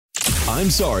I'm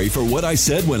sorry for what I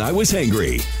said when I was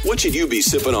hangry. What should you be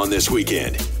sipping on this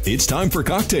weekend? It's time for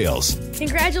cocktails.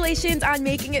 Congratulations on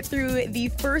making it through the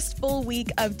first full week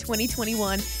of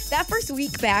 2021. That first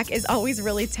week back is always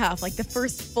really tough. Like the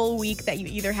first full week that you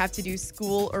either have to do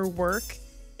school or work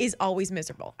is always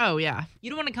miserable. Oh, yeah.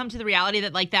 You don't want to come to the reality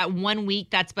that like that 1 week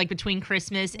that's like between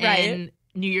Christmas and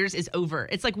New Year's is over.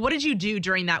 It's like, what did you do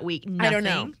during that week? Nothing. I don't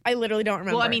know. I literally don't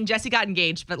remember. Well, I mean, Jesse got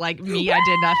engaged, but like me, I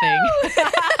did nothing.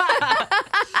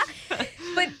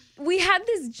 But we had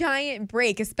this giant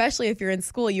break, especially if you're in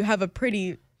school. You have a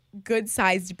pretty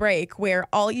good-sized break where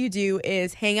all you do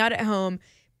is hang out at home,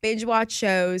 binge watch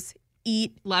shows,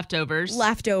 eat leftovers,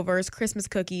 Christmas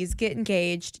cookies, get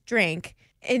engaged, drink.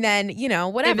 And then, you know,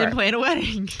 whatever. And then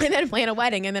plan a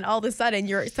wedding. And then all of a sudden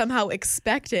you're somehow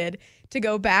expected to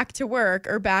go back to work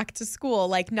or back to school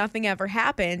like nothing ever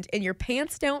happened and your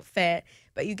pants don't fit,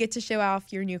 but you get to show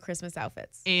off your new Christmas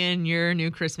outfits. And your new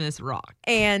Christmas rock.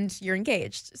 And you're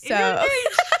engaged. So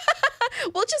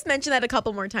we'll just mention that a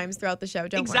couple more times throughout the show.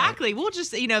 Don't worry. We'll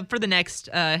just, for the next,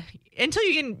 until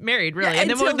you get married, really. Yeah, and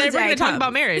then we're going to talk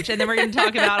about marriage. And then we're going to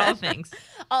talk about all things.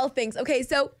 All things. Okay,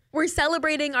 so we're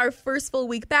celebrating our first full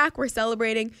week back. We're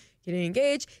celebrating getting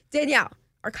engaged. Danielle,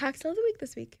 our cocktail of the week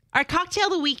this week. Our cocktail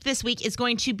of the week this week is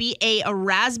going to be a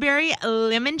raspberry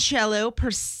limoncello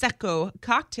prosecco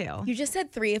cocktail. You just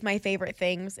said 3 of my favorite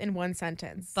things in one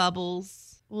sentence. Bubbles.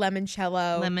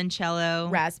 Limoncello,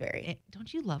 raspberry.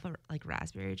 Don't you love a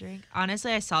raspberry drink?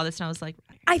 Honestly, I saw this and I was like,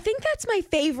 I think that's my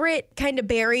favorite kind of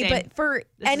berry, Same. but for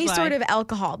any sort of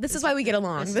alcohol. This is why we get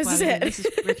along. This is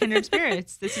it. We're kindred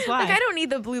spirits. This is why. Like, I don't need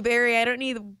the blueberry. I don't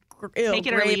need the Take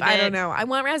it or grape. leave it. I don't know. I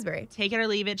want raspberry. Take it or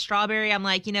leave it. Strawberry, I'm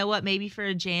like, you know what? Maybe for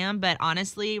a jam, but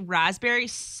honestly, raspberry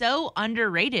so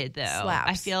underrated though. Slaps.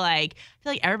 I feel like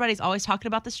everybody's always talking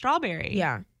about the strawberry.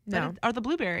 Yeah. No. Or the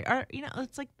blueberry. Or,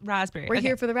 it's like raspberry. We're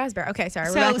here for the raspberry. Okay, sorry.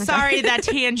 So sorry that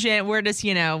tangent. We're just,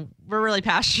 we're really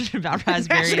passionate about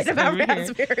raspberries.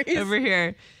 Over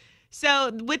here.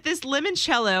 So with this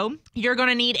limoncello, you're going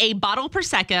to need a bottle of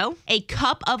Prosecco, a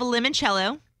cup of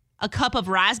limoncello, a cup of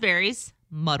raspberries,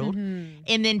 muddled,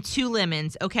 and then 2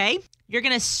 lemons, okay? You're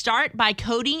going to start by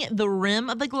coating the rim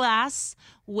of the glass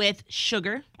with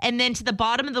sugar. And then to the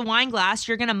bottom of the wine glass,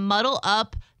 you're going to muddle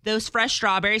up those fresh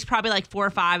strawberries, probably like 4 or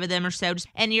 5 of them or so.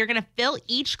 And you're going to fill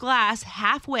each glass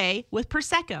halfway with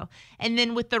Prosecco. And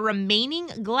then with the remaining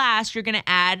glass, you're going to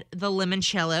add the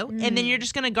limoncello. And then you're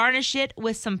just going to garnish it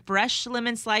with some fresh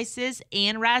lemon slices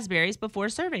and raspberries before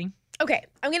serving. Okay,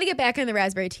 I'm going to get back on the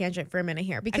raspberry tangent for a minute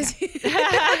here because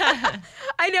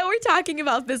I know we're talking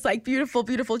about this like beautiful,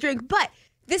 beautiful drink, but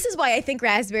this is why I think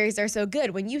raspberries are so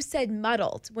good. When you said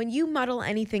muddled, when you muddle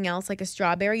anything else like a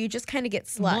strawberry, you just kind of get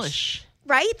slush. Mush.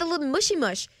 Right? The little mushy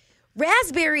mush.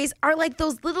 Raspberries are like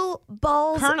those little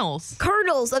balls.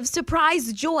 Kernels of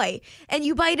surprise joy. And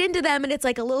you bite into them and it's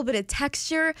like a little bit of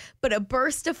texture, but a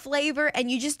burst of flavor.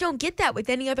 And you just don't get that with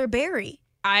any other berry.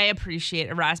 I appreciate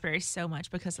a raspberry so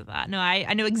much because of that. No,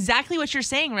 I know exactly what you're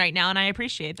saying right now, and I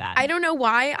appreciate that. I don't know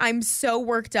why I'm so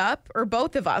worked up, or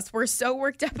both of us, we're so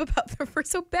worked up we're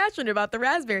so passionate about the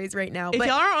raspberries right now. If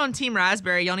y'all are on Team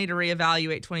Raspberry, y'all need to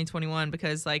reevaluate 2021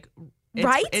 because,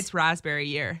 it's raspberry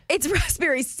year. It's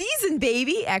raspberry season,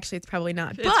 baby. Actually, it's probably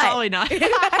not. It's probably not.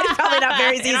 It's probably not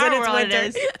berry season. It's winter. It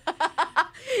is.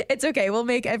 It's okay. We'll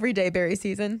make every day berry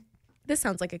season. This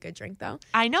sounds like a good drink, though.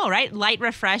 I know, right? Light,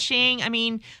 refreshing. I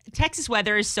mean, Texas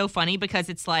weather is so funny because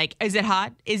it's like, is it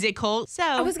hot? Is it cold? So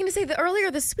I was going to say that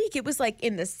earlier this week, it was like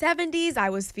in the 70s.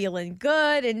 I was feeling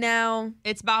good, and now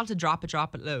it's about to drop it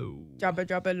low. Drop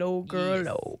it low, girl, yes,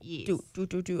 low. Yes.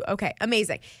 Do. Okay,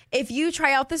 amazing. If you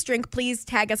try out this drink, please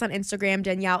tag us on Instagram,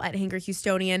 Danielle at Hangry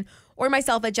Houstonian, or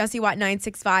myself at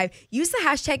JessieWatt965. Use the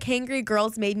hashtag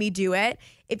HangryGirlsMadeMeDoIt.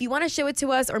 If you want to show it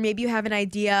to us, or maybe you have an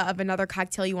idea of another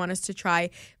cocktail you want us to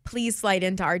try, please slide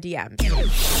into our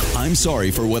DMs. I'm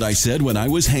sorry for what I said when I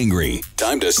was hangry.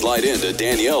 Time to slide into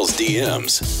Danielle's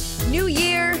DMs. New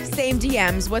year, same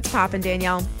DMs. What's poppin',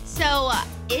 Danielle? So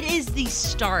it is the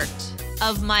start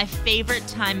of my favorite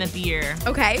time of year.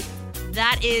 Okay.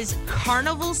 That is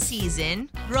carnival season.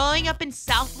 Growing up in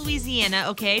South Louisiana,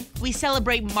 okay, we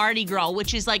celebrate Mardi Gras,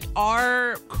 which is like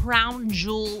our crown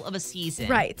jewel of a season.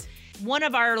 Right. One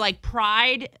of our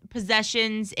pride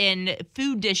possessions and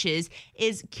food dishes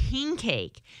is king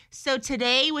cake. So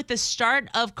today, with the start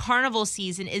of carnival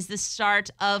season, is the start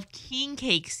of king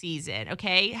cake season,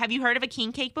 okay? Have you heard of a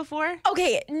king cake before?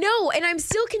 Okay, no, and I'm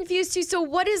still confused too. So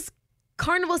what is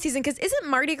carnival season? Because isn't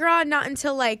Mardi Gras not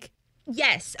until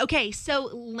Yes. Okay,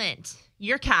 so Lent.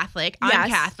 You're Catholic. Yes, I'm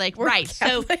Catholic. we're Right.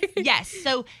 Catholic. So, yes.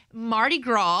 So, Mardi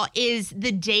Gras is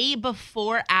the day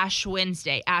before Ash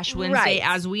Wednesday. Ash Wednesday, Right.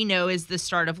 as we know, is the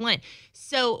start of Lent.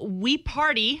 So, we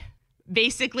party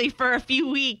basically for a few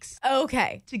weeks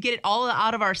Okay. to get it all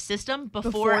out of our system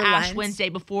before Ash Lent. Wednesday,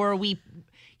 before we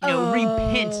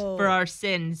repent for our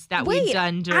sins that we've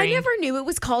done during. I never knew it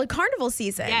was called carnival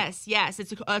season. Yes.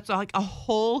 It's like a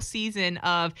whole season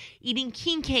of eating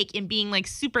king cake and being like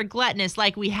super gluttonous,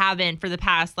 like we haven't for the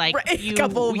past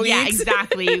couple of weeks. Yeah,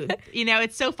 exactly.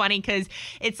 It's so funny because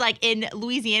it's like in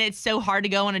Louisiana, it's so hard to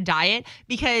go on a diet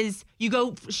because you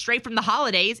go straight from the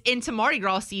holidays into Mardi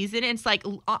Gras season. And it's like,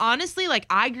 honestly, like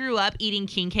I grew up eating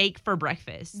king cake for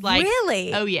breakfast. Like,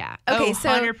 really? Oh yeah. Okay, so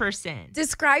 100%.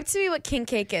 Describe to me what king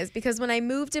cake is, because when I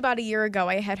moved about a year ago,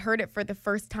 I had heard it for the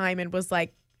first time and was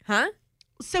like, huh?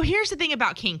 So here's the thing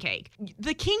about king cake.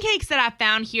 The king cakes that I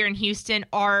found here in Houston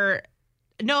are,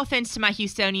 no offense to my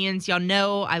Houstonians, y'all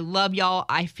know I love y'all.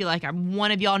 I feel like I'm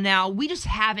one of y'all now. We just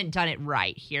haven't done it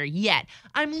right here yet.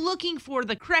 I'm looking for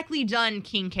the correctly done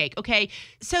king cake, okay?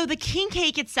 So the king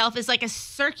cake itself is like a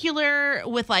circular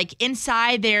with like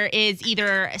inside there is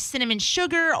either cinnamon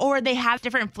sugar or they have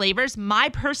different flavors. My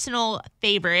personal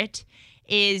favorite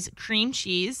is cream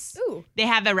cheese. Ooh. They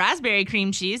have a raspberry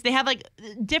cream cheese. They have like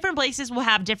different places will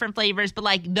have different flavors, but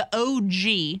like the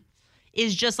OG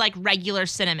is just like regular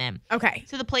cinnamon. Okay.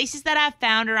 So the places that I've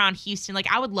found around Houston,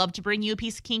 like I would love to bring you a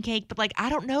piece of king cake, but like I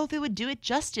don't know if it would do it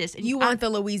justice. And You want the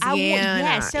Louisiana.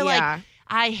 yeah. So yeah. like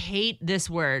I hate this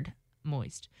word,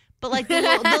 moist. But like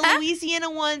the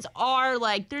Louisiana ones are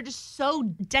like, they're just so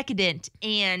decadent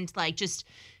and like just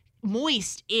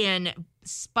moist and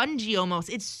spongy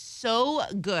almost. It's so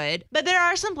good. But there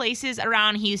are some places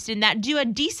around Houston that do a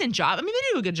decent job. I mean,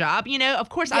 they do a good job, Of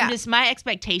course, Yeah. my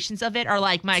expectations of it are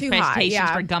like my Too high, expectations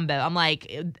yeah. for gumbo. I'm like,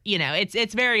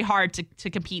 it's very hard to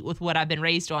compete with what I've been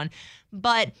raised on.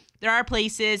 But there are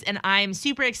places, and I'm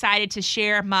super excited to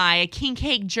share my king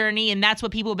cake journey, and that's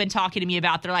what people have been talking to me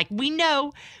about. They're like, we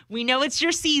know it's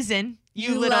your season.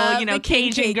 You little, love the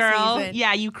king Cajun cake girl. season.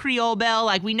 Yeah, you Creole belle.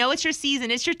 Like, we know it's your season.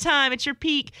 It's your time. It's your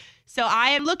peak. So I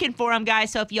am looking for them,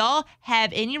 guys. So if y'all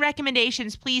have any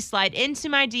recommendations, please slide into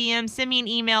my DM, send me an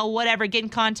email, whatever, get in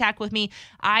contact with me.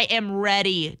 I am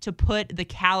ready to put the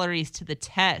calories to the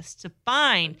test to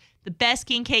find the best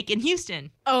king cake in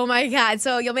Houston. Oh my God.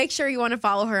 So you'll make sure you want to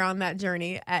follow her on that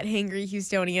journey at Hangry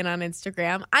Houstonian on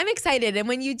Instagram. I'm excited. And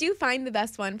when you do find the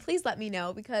best one, please let me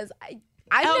know, because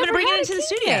I'm gonna never bring it had a into the king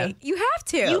studio. cake. You have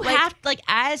to. You have,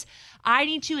 as I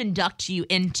need to induct you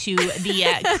into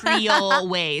the Creole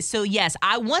ways. So yes,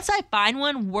 once I find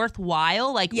one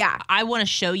worthwhile, I want to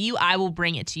show you, I will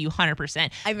bring it to you 100%.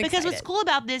 I'm because excited. what's cool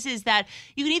about this is that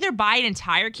you can either buy an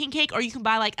entire king cake or you can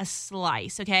buy like a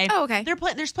slice, okay? Oh, okay.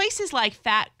 There's places like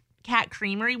Fat Cat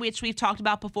Creamery, which we've talked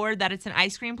about before, that it's an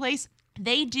ice cream place.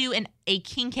 They do a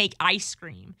king cake ice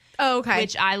cream. Oh, okay.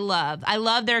 Which I love. I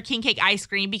love their king cake ice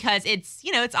cream because it's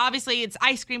obviously it's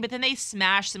ice cream, but then they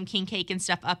smash some king cake and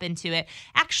stuff up into it.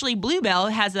 Actually, Bluebell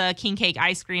has a king cake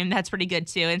ice cream that's pretty good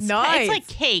too. It's like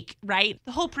cake, right?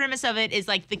 The whole premise of it is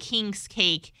like the king's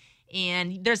cake,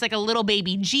 and there's like a little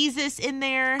baby Jesus in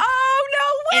there. Oh,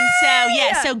 no way!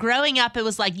 And so growing up, it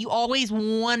was like you always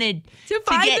wanted to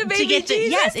find the baby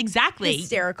Jesus? Yes, exactly.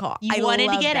 Hysterical. You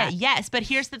wanted to get that. it. Yes, but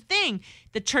here's the thing.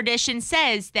 The tradition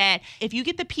says that if you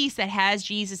get the piece that has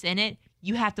Jesus in it,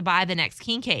 you have to buy the next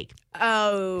king cake.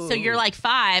 Oh. So you're like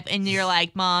 5 and you're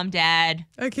like, Mom, Dad,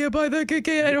 I can't buy that king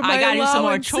cake. I gotta do some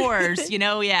more chores,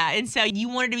 yeah. And so you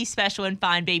wanted to be special and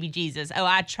find baby Jesus. Oh,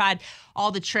 I tried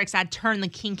all the tricks. I'd turn the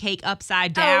king cake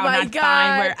upside down. I'd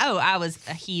find where, I was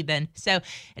a heathen. So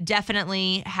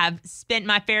definitely have spent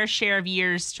my fair share of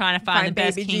years trying to find the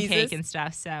best king Jesus. cake and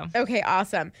stuff. So okay,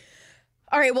 awesome.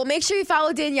 All right, well, make sure you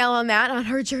follow Danielle on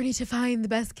her journey to find the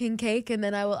best king cake, and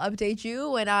then I will update you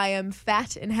when I am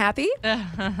fat and happy.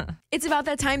 It's about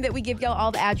that time that we give y'all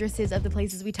all the addresses of the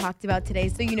places we talked about today,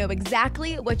 so you know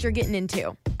exactly what you're getting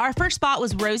into. Our first spot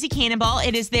was Rosie Cannonball.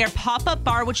 It is their pop-up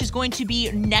bar, which is going to be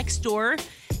next door,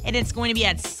 and it's going to be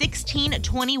at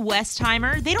 1620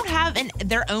 Westheimer. They don't have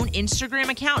their own Instagram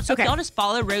account, so if y'all just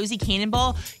follow Rosie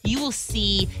Cannonball, you will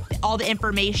see all the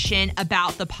information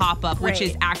about the pop-up, which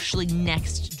is actually next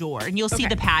door, and you'll see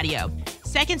the patio.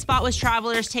 Second spot was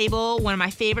Traveler's Table, one of my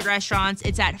favorite restaurants.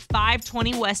 It's at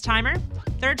 520 Westheimer.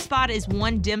 Third spot is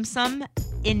One Dim Sum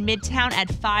in Midtown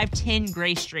at 510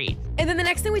 Gray Street. And then the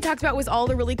next thing we talked about was all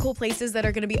the really cool places that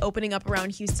are going to be opening up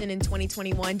around Houston in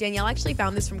 2021. Danielle actually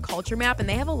found this from Culture Map, and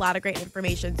they have a lot of great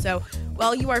information. So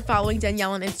while you are following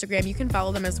Danielle on Instagram, you can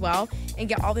follow them as well and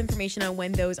get all the information on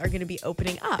when those are going to be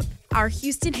opening up. Our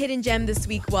Houston hidden gem this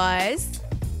week was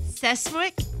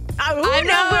Seswick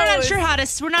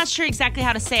We're not sure exactly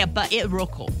how to say it, but it's real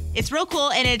cool. It's real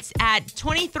cool, and it's at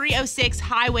 2306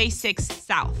 Highway 6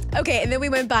 South. Okay, and then we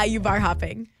went Bayou bar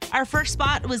hopping. Our first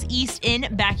spot was East Inn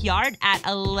Backyard at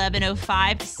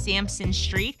 1105 Sampson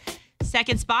Street.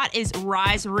 Second spot is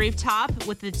Rise Rooftop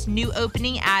with its new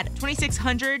opening at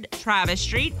 2600 Travis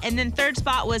Street. And then third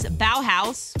spot was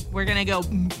Bauhaus. We're going to go.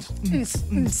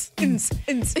 It's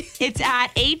at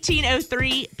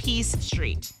 1803 Peace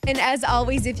Street. And as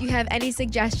always, if you have any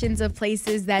suggestions of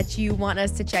places that you want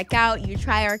us to check out, you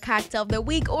try our cocktail of the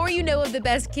week, or you know of the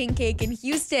best king cake in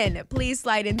Houston, please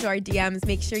slide into our DMs.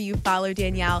 Make sure you follow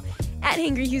Danielle at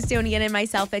Hangry Houstonian and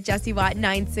myself at Jessie Watt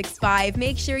 965.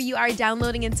 Make sure you are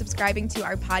downloading and subscribing to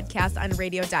our podcast on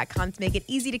radio.com to make it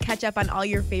easy to catch up on all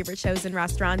your favorite shows and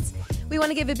restaurants. We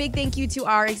want to give a big thank you to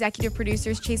our executive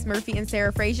producers, Chase Murphy and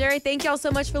Sarah Frazier. Thank y'all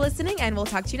so much for listening, and we'll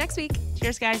talk to you next week.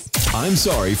 Cheers, guys. I'm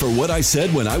sorry for what I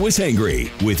said when I was hangry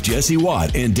with Jessie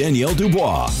Watt and Danielle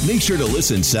Dubois. Make sure to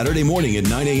listen Saturday morning at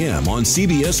 9 a.m. on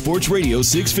CBS Sports Radio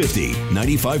 650,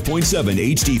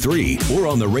 95.7 HD3, or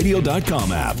on the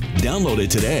radio.com app. Download it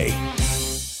today.